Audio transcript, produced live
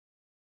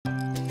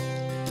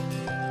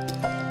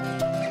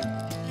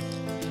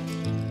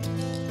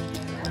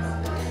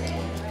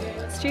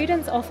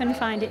Students often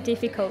find it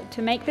difficult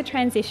to make the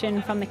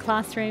transition from the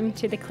classroom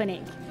to the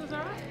clinic.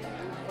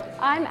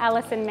 I'm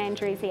Alison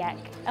Mandrusiak,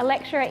 a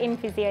lecturer in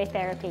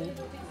physiotherapy.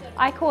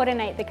 I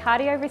coordinate the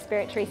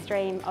cardiorespiratory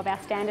stream of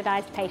our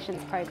Standardised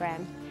Patients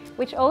program,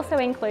 which also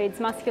includes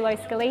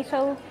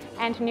musculoskeletal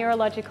and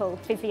neurological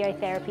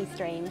physiotherapy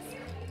streams.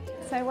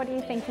 So what are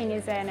you thinking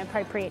is an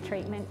appropriate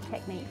treatment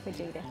technique for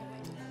Judith?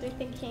 We're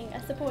thinking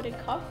a supported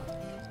cough.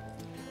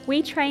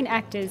 We train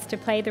actors to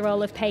play the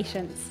role of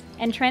patients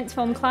and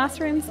transform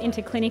classrooms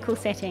into clinical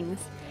settings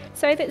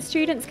so that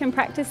students can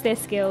practice their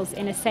skills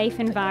in a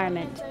safe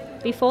environment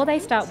before they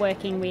start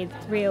working with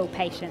real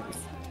patients.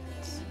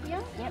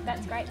 Yep,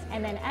 that's great.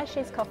 And then as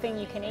she's coughing,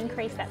 you can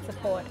increase that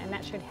support and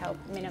that should help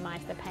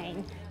minimise the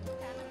pain.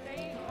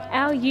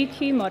 Our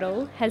UQ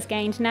model has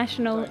gained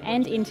national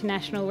and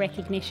international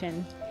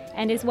recognition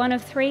and is one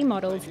of 3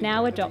 models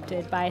now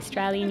adopted by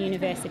Australian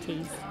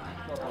universities.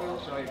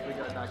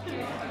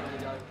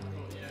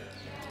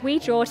 We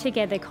draw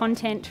together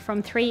content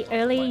from 3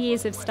 earlier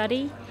years of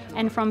study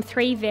and from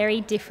 3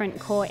 very different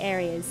core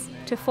areas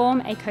to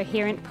form a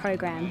coherent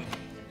program.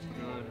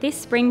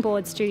 This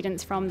springboards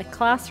students from the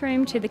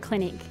classroom to the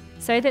clinic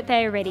so that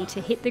they are ready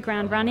to hit the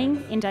ground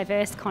running in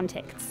diverse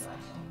contexts.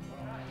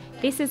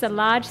 This is a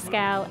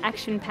large-scale,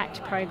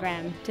 action-packed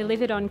program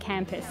delivered on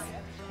campus,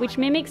 which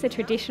mimics a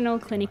traditional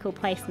clinical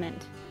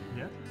placement.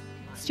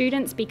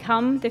 Students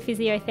become the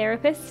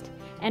physiotherapist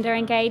and are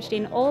engaged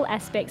in all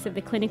aspects of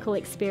the clinical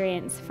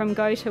experience from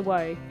go to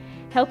woe,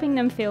 helping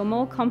them feel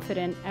more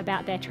confident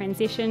about their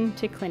transition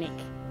to clinic.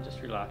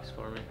 Just relax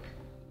for me.